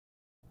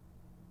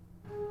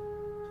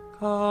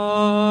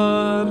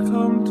God,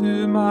 come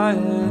to my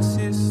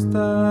assistance.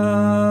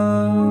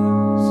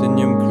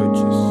 Signum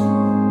Crucis.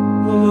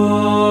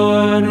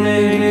 Lord,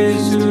 make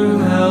haste to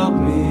help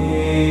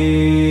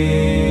me.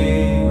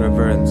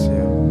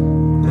 Reverential.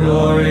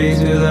 Glory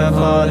to the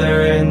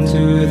Father and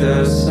to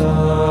the Son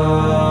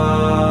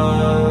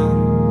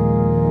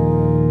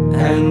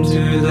and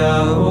to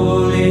the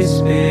Holy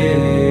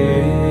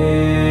Spirit,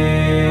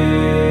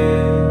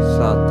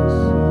 Sanctus.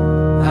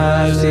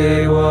 as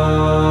it was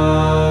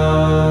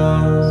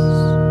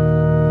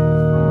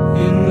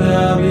in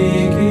the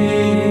beginning,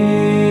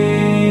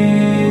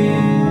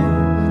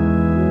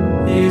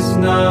 is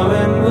now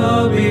and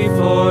will be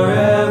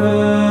forever.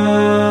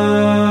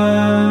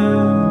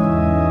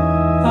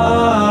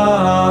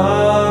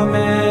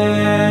 Amen.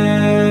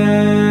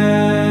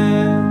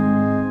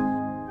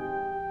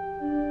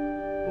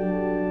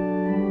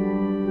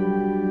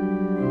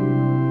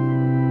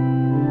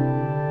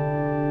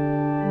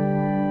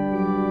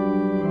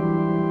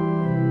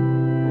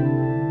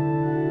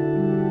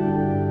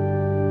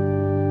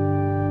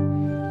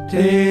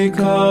 Take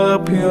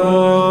up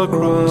your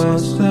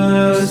cross,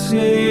 the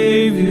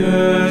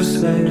Savior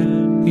said,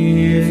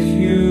 if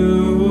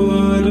you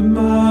would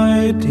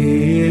my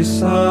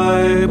disciple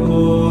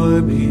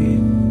be,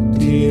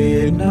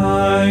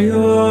 deny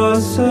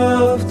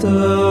yourself,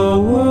 the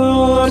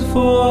world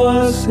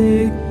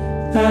forsake,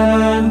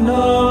 and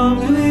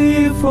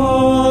humbly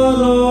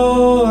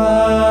follow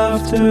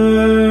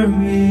after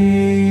me.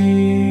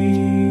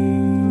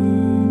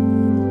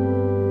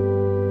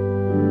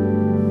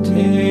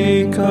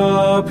 Take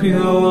up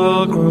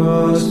your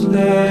cross,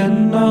 let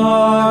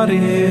not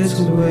its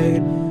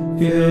weight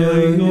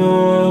fill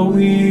your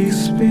weak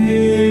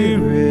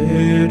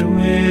spirit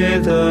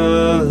with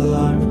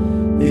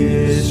alarm.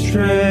 His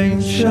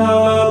strength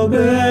shall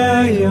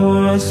bear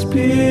your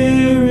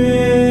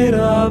spirit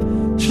up,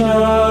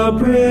 shall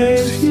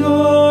brace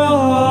your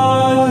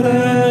heart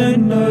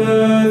and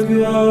nerve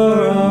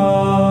your heart.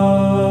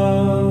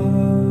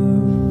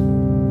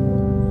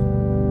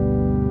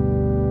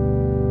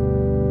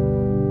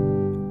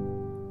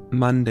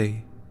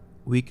 Monday,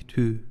 week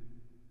 2,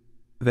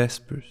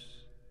 Vespers.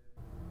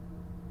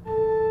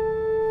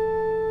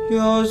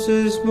 Yours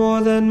is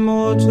more than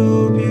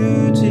mortal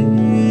beauty.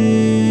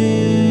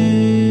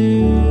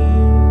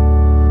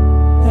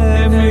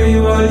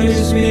 Every word you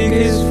speak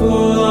is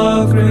full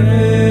of grace.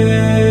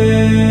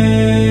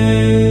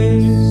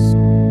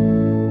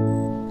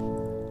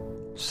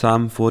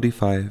 Psalm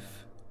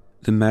 45,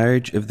 the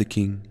marriage of the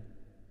King.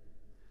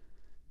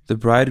 The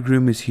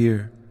bridegroom is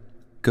here,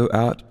 go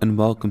out and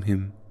welcome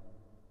him.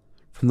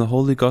 From the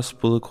Holy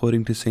Gospel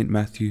according to St.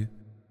 Matthew,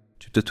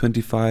 chapter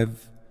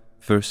 25,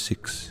 verse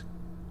 6.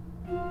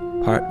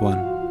 Part 1.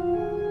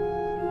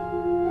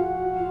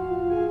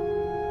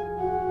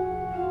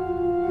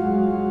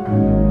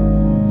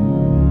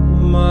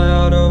 My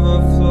heart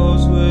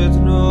overflows with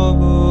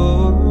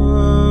noble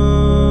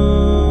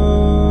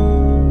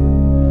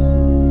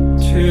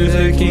words. To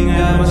the King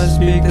I must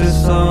speak the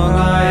song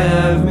I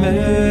have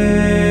made.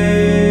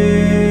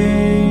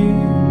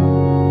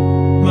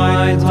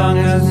 My tongue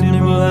as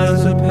nimble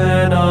as the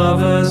pen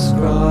of a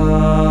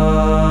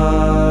scribe.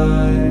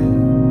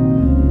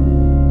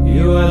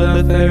 You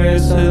are the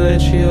fairest of the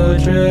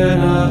children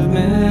of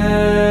men,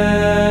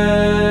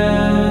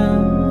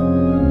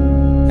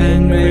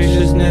 and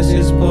graciousness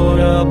is poured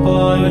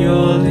upon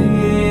your lips,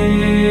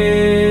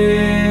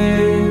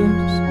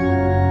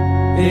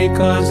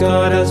 because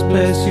God has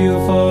blessed you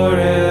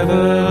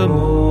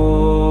forevermore.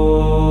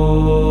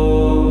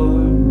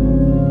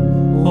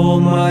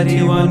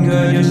 Almighty One,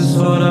 gird your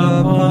sword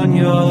upon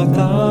your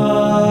thigh,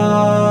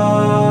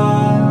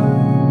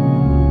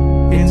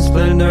 in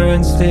splendor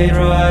and state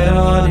ride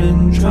on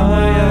in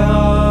triumph,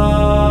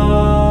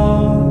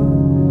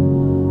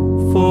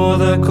 for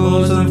the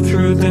cause of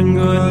truth and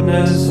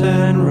goodness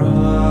and right.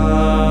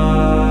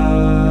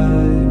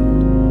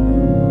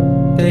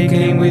 They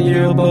came with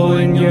your bow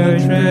in your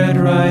dread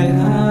right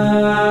hand.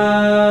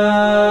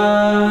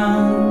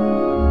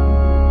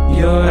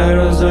 Your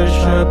arrows are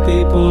sharp,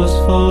 peoples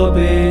fall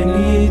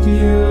beneath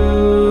you.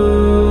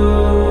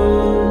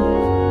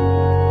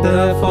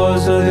 The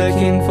foes of the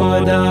King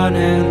fall down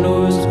and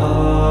lose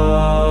heart.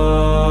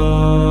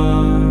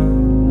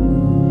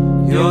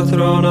 Your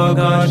throne, O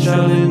God,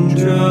 shall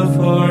endure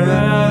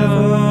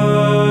forever.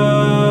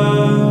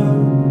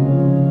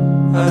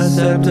 A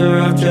scepter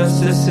of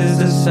justice is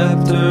the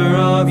scepter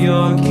of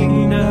your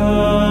kingdom.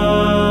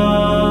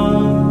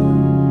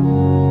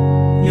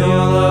 Your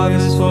love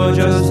is for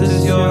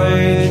justice, your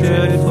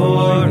hatred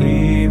for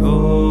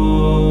evil.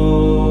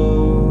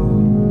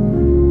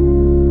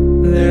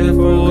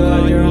 Therefore,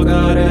 God, your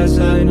God has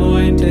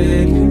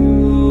anointed you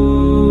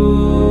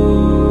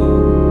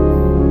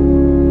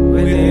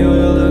with the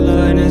oil of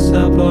gladness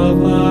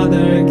above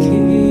other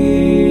kings.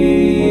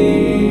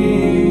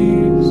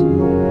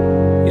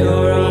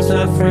 Your robes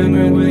are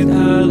fragrant with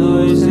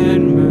aloes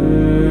and myrrh.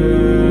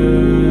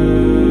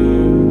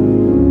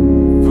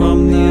 From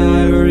the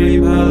ivory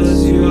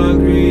palace you are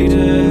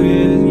greeted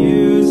with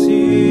music.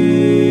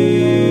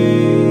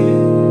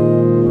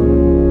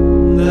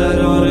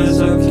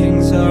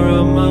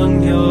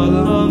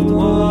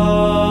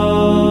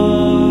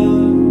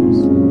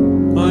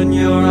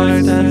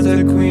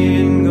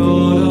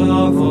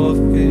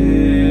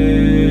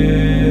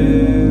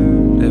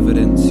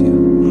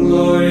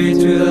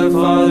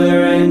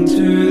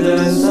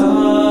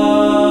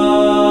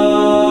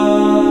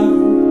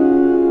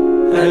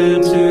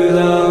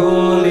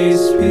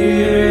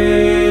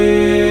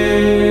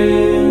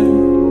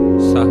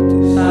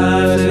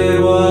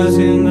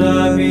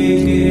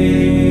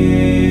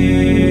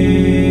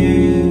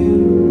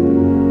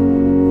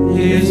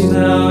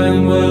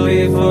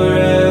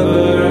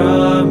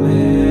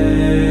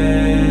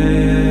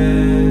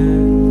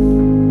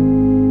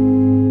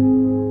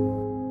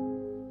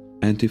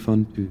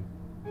 Antiphon 2.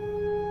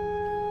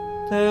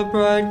 The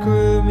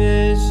bridegroom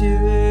is here.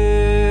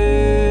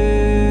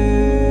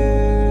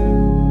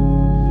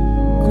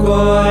 Go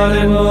out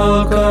and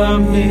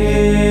welcome him.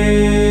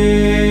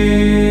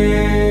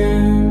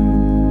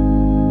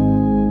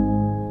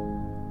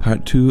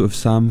 Part 2 of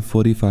Psalm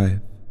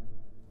 45.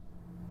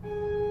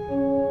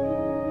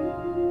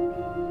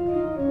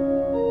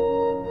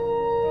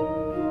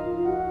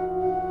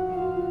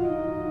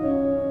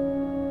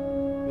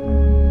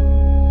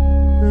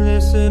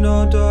 Listen,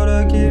 O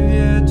daughter, give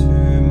ear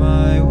to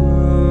my word.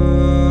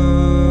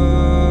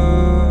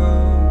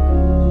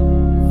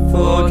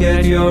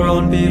 Forget your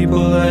own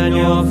people and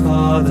your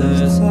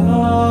father's house.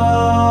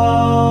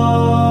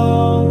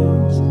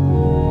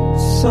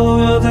 So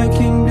will the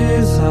king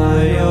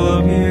desire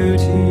your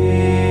beauty.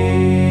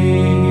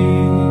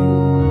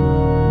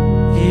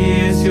 He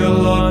is your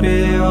Lord,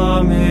 pay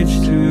homage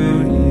to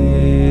him.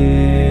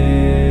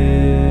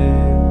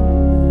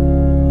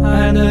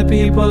 And the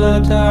people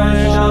of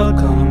Tyre shall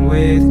come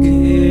with gifts.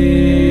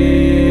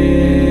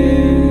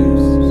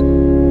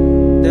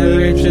 The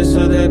richest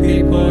of the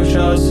people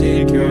shall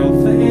seek your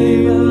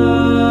favor.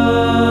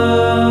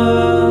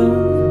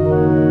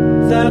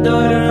 The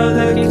daughter of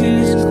the king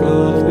is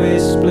clothed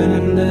with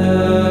splendor.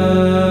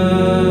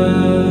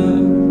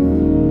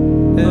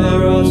 Her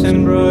robes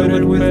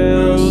embroidered with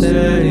pearls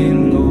set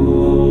in gold.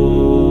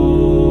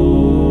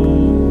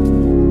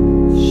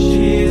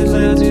 She is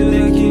led to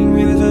the king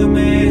with her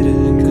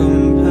maiden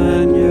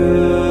companions.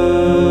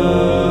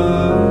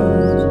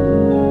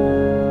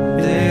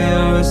 They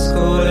are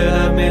escorted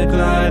amid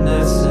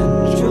gladness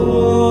and joy.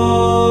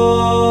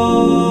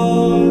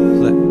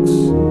 Flex.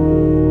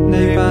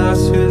 They pass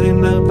within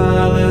the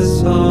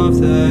palace of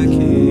the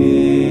king.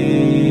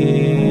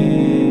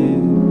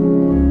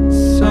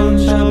 Some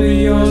shall be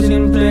yours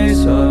in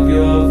place of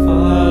your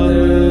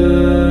fathers.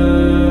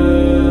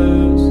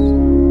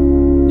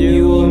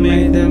 You will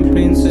make them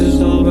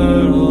princes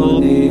over all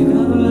the earth.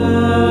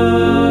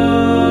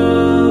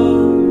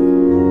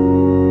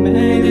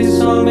 May this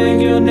song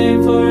make your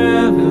name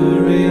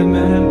forever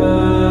remembered.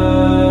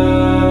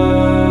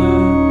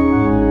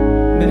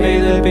 May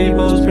the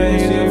peoples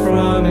praise you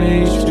from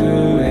age to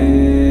age.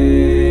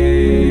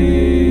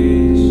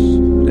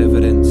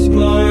 Reverence.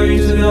 Glory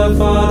to the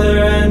Father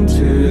and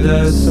to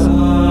the Son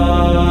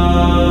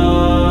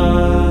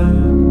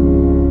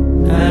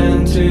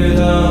and to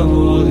the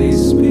Holy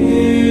Spirit,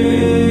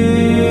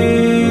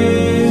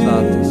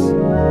 Satis.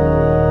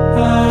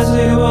 as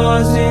it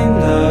was in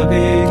the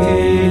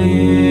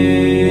beginning,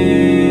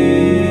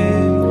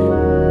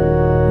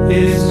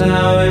 is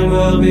now and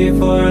will be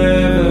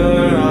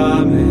forever.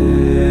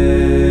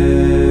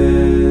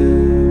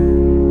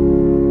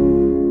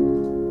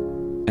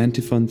 Amen.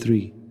 Antiphon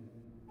 3.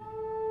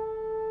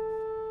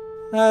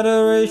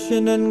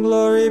 Adoration and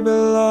glory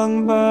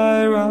belong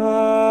by right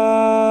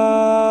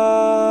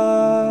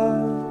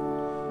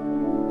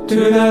to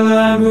the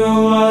Lamb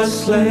who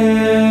was slain.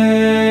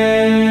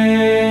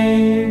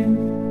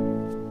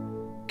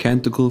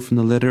 Canticle from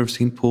the letter of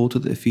St. Paul to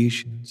the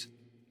Ephesians,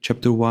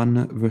 chapter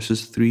 1,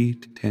 verses 3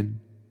 to 10.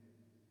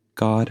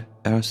 God,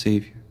 our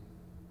Savior.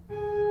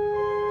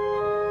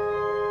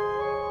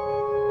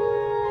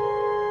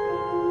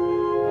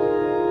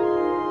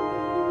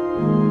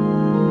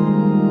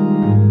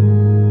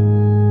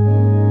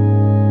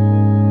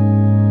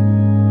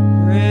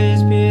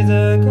 Praise be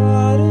the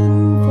God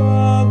and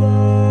Father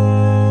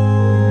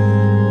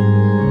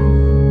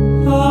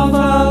of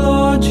our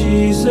Lord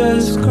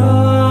Jesus Christ,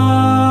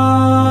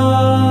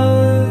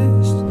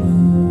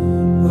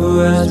 who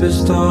has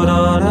bestowed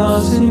on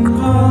us in Christ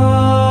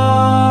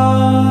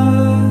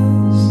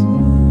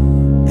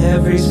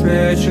every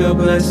spiritual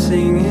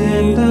blessing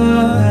in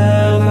the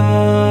heavens.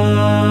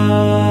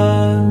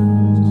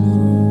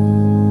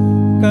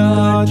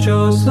 God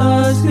chose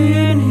us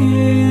in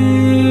Him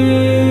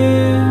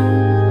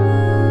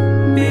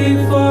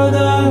before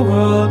the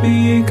world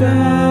began,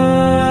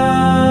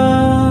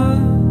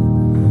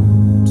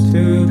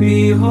 to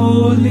be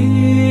holy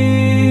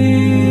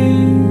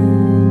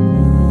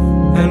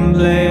and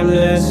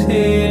blameless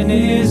in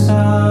His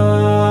sight.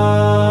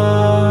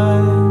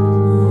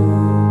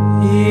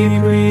 He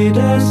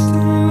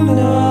predestined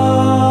us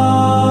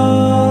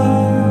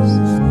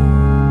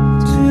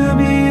to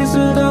be His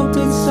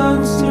adopted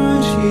sons through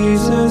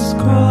Jesus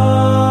Christ.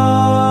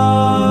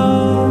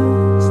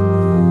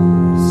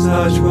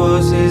 Such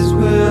was His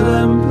will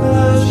and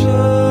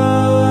pleasure,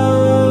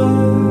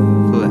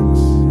 Flex.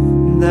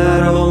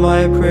 that all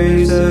might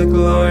praise the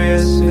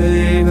glorious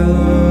favor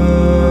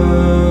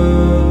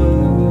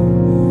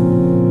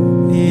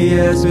He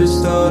has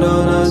bestowed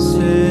on us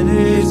in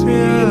His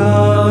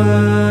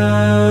beloved.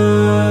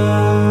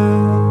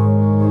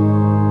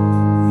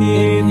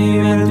 In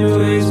Him and through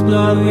His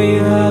blood we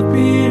have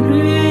been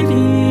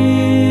redeemed,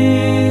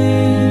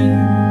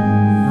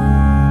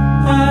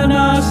 and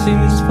our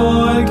sins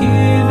forgiven.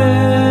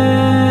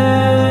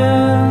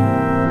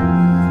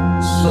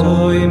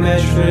 So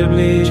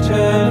immeasurably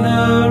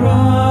generous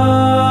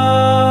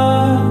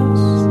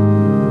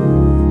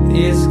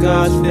is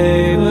God's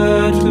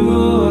favor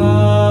to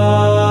us.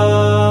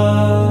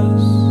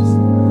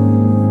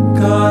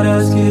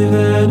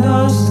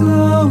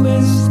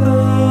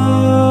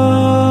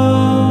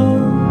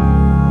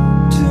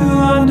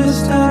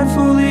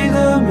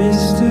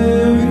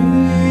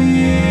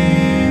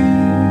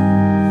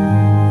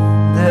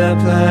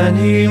 and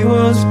he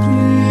was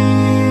pleased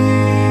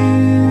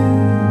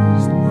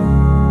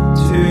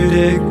to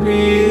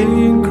decree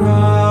in Christ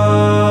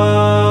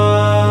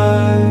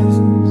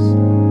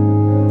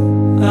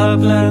a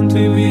plan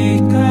to be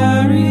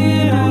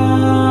carried out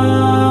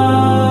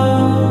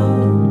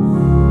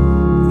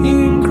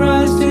in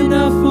Christ in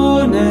the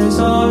fullness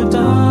of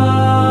time,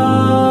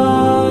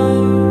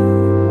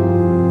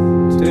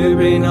 to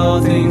bring all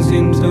things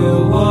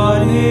into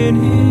one in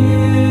him,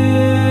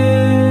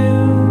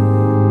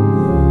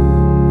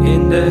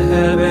 in the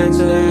heavens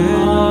and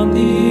on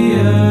the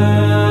earth.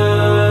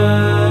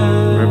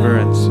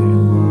 Reverence you.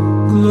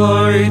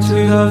 Glory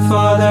to the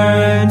Father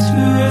and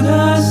to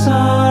the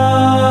Son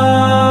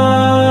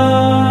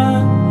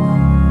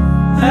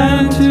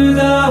and to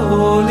the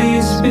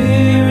Holy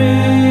Spirit,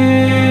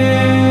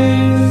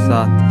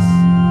 Satis.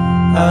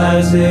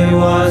 as it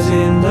was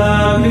in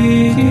the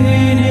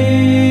beginning,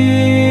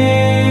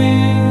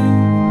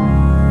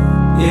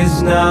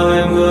 is now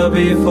and will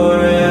be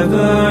forever.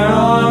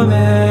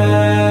 Amen.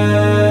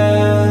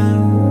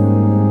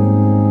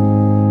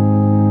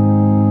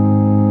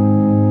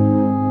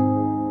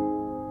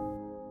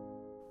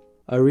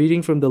 A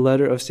reading from the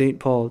letter of St.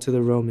 Paul to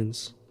the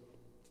Romans.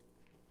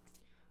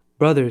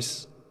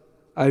 Brothers,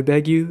 I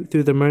beg you,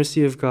 through the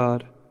mercy of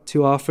God,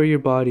 to offer your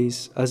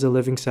bodies as a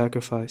living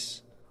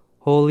sacrifice,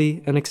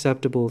 holy and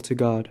acceptable to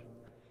God,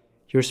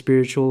 your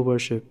spiritual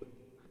worship.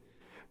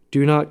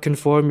 Do not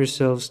conform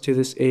yourselves to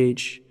this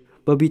age,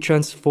 but be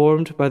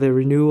transformed by the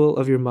renewal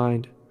of your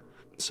mind,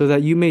 so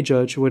that you may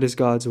judge what is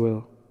God's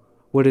will,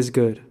 what is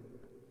good,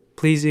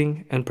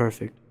 pleasing, and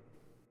perfect.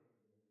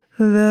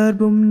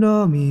 Verbum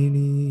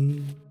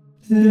Domini,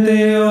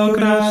 Deo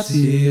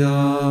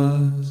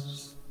gratias.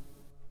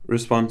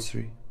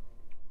 Responsory.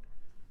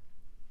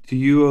 To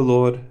you, O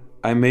Lord,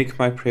 I make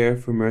my prayer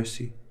for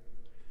mercy.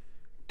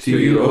 To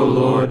you, O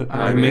Lord,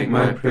 I make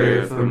my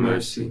prayer for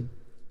mercy.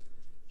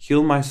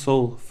 Heal my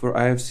soul, for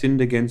I have sinned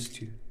against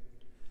you.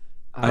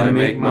 I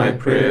make my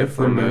prayer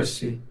for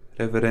mercy.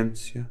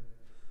 Reverencia.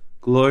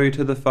 Glory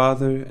to the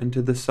Father, and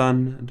to the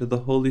Son, and to the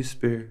Holy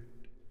Spirit.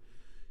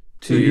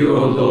 To you,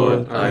 O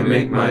Lord, I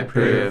make my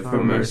prayer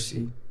for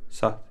mercy.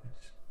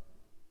 Satis.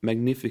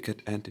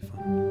 Magnificat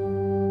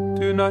antiphon.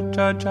 Do not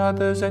judge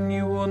others, and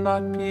you will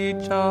not be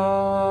judged.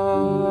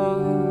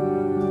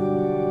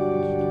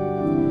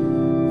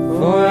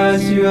 For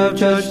as you have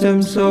judged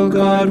them, so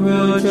God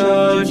will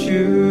judge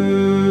you.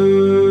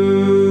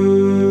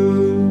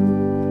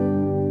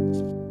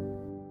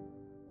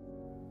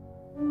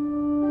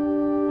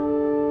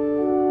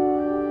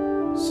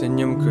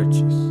 Signum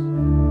Crucis.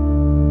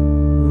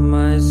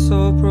 My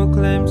soul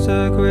proclaims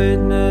the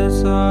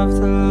greatness of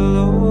the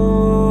Lord.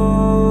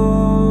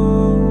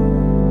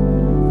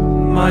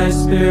 My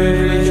spirit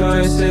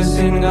rejoices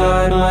in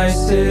God, my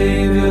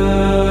Savior.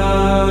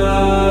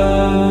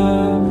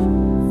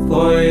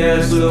 For he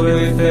has looked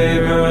with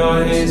favor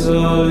on his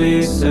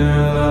holy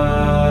servant.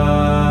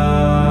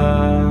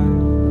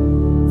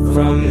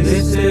 From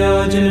this day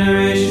all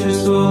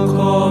generations will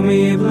call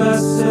me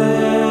blessed.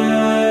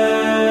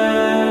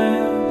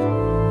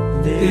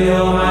 The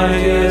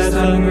Almighty has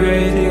done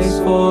great things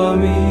for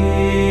me,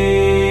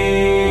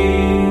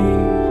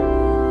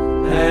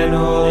 and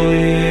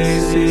holy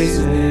is his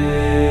name.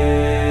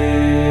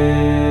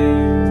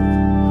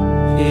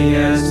 He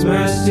has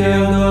mercy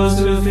on those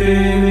who fear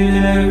him in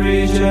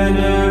every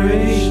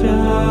generation.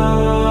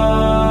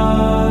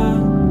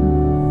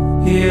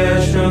 He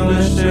has shown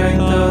the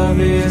strength of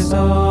his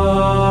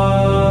arm.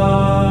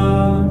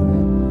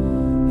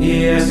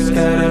 He has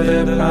scattered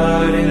the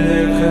proud in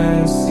their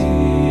conceit.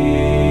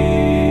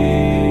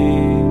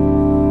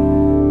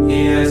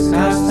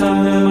 Cast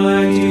down the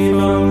mighty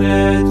from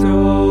their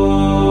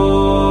thrones,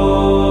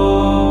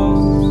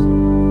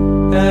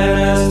 and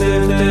has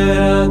lifted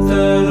up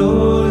the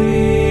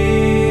lowly.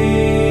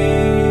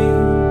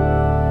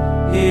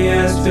 He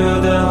has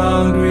filled the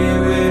hungry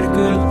with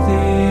good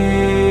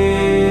things,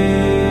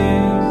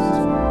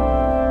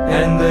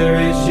 and the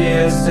rich he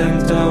has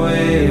sent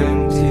away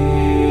empty.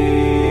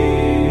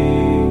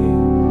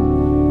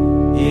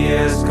 He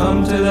has come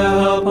to the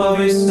help of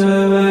his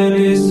servant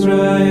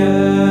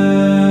Israel.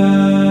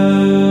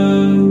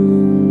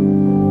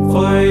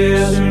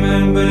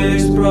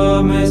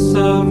 Promise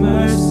of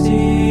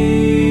mercy,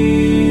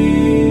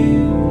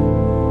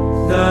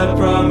 the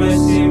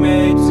promise he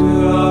made to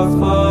our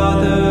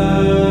fathers,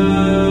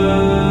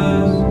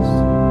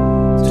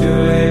 to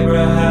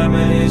Abraham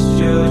and his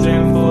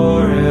children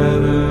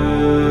forever.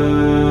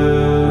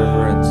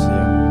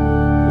 Reverencia.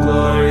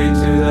 Glory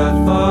to the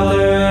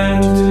Father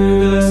and to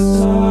the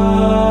Son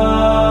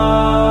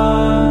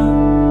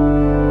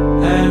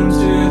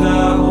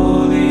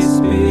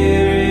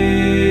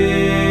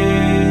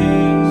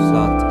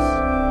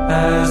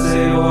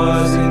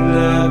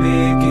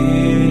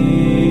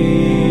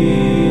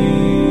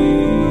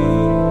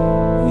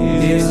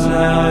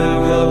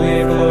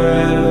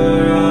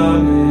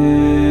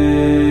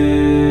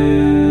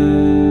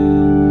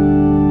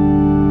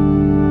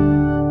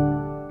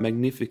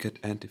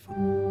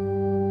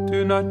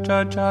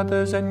judge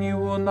others, and you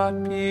will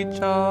not be judged.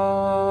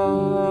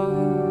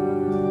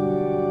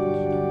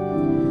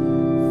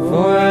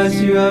 For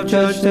as you have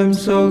judged them,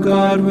 so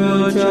God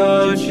will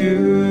judge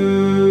you.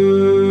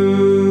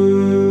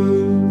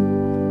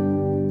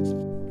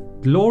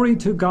 Glory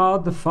to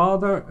God the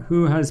Father,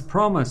 who has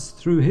promised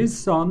through his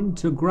Son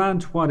to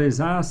grant what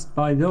is asked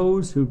by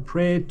those who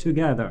pray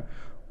together.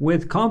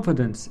 With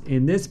confidence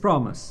in this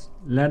promise,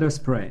 let us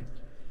pray.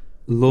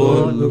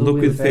 Lord,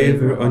 look with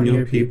favor on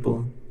your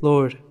people.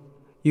 Lord,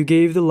 you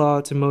gave the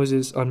law to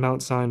Moses on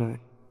Mount Sinai,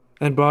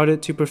 and brought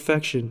it to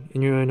perfection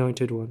in your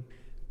Anointed One.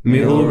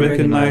 May all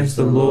recognize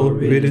the law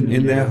written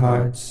in their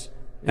hearts,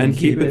 and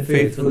keep it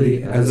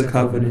faithfully as a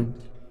covenant.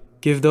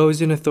 Give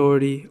those in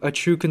authority a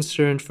true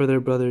concern for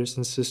their brothers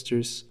and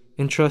sisters,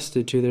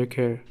 entrusted to their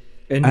care.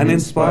 And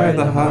inspire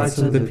the hearts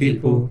of the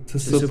people to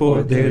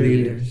support their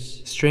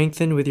leaders.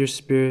 Strengthen with your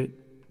Spirit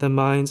the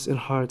minds and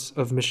hearts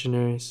of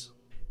missionaries.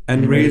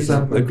 And raise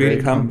up a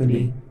great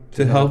company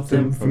to help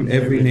them from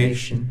every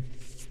nation.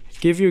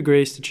 Give your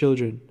grace to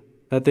children,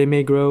 that they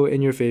may grow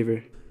in your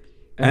favor.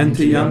 And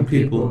to young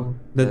people,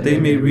 that they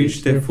may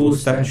reach their full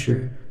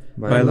stature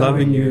by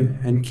loving you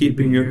and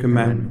keeping your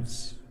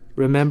commandments.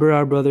 Remember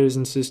our brothers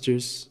and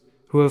sisters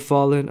who have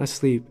fallen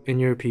asleep in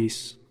your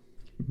peace.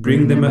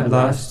 Bring them at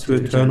last to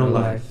eternal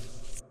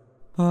life.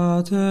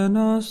 Pater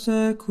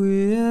noster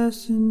qui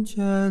es in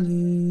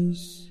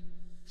celis,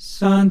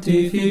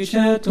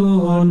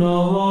 sanctificetur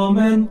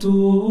nomen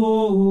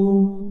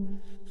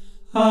tuum,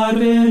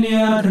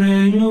 adveniat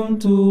regnum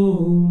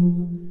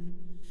tuum,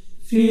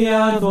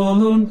 fiat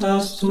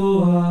voluntas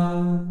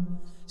tua,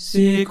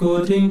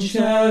 sicut in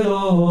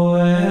cielo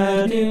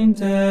et in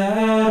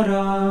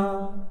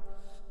terra.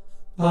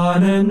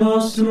 Panem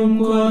nostrum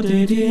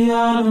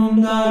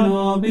quotidianum da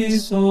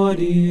nobis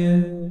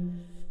hodie,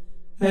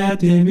 et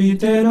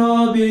dimitte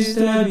nobis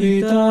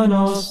debita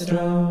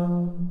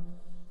nostra,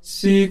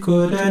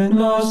 sicut et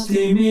nos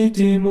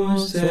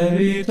dimittimus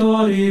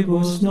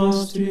debitoribus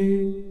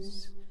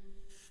nostris,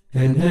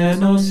 et ne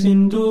nos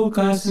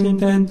inducas in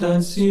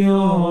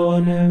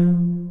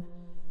tentationem,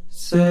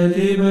 sed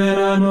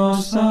libera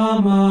nos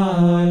a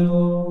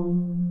malo.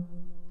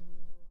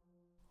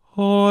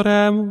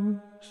 Oremus.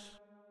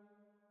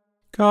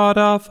 God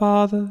our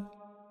Father,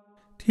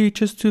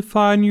 teach us to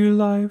find you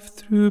life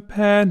through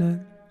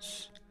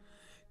penance.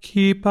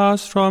 Keep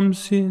us from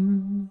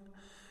sin,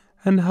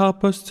 and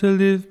help us to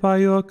live by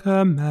your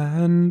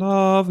command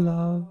of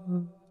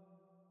love.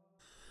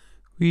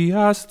 We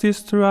ask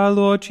this through our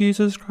Lord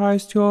Jesus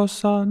Christ, your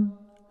Son,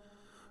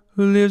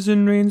 who lives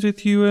and reigns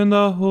with you in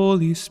the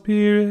Holy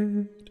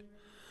Spirit,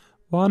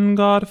 one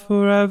God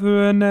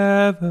forever and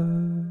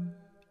ever.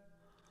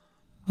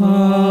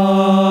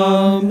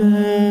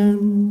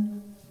 Amen.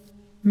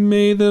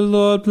 May the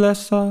Lord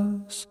bless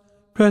us,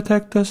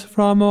 protect us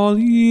from all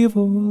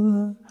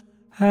evil,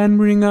 and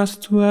bring us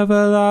to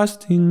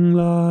everlasting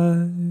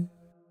life.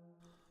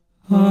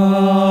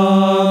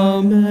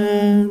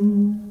 Amen.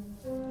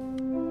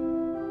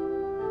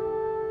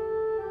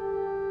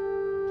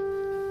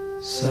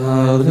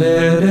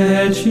 Salve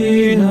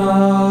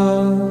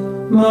Regina,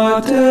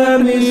 Mater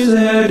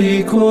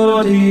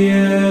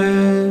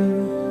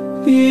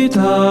misericordiae,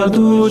 vita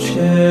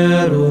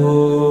dulcero,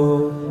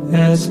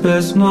 et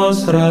spes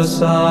nostra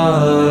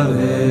salve.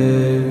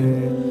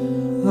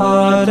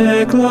 A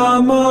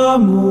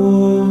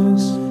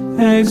reclamamus,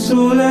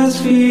 exules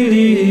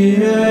Filii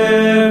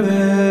Eve,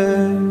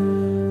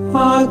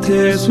 a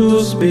te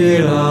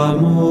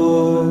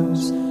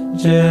suspiramus,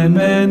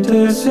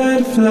 gementes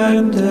et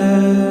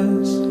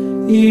flentes,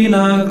 in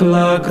ac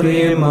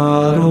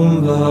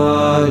lacrimarum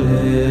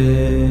vale.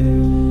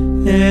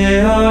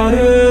 Ea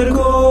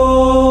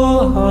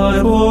ergo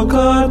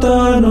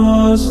advocata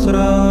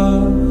nostra,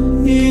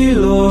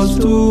 ilos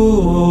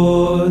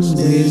tuos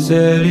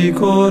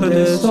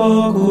misericordes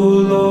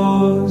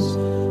oculos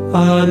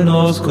ad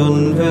nos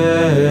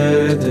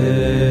converte.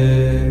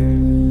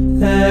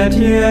 Et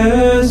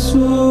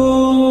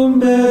Iesum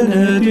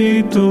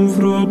benedictum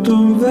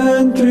fructum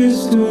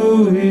ventris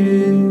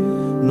tui,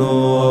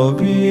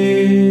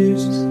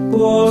 nobis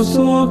post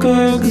hoc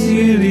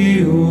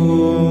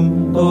exilium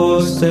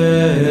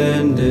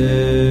ostende.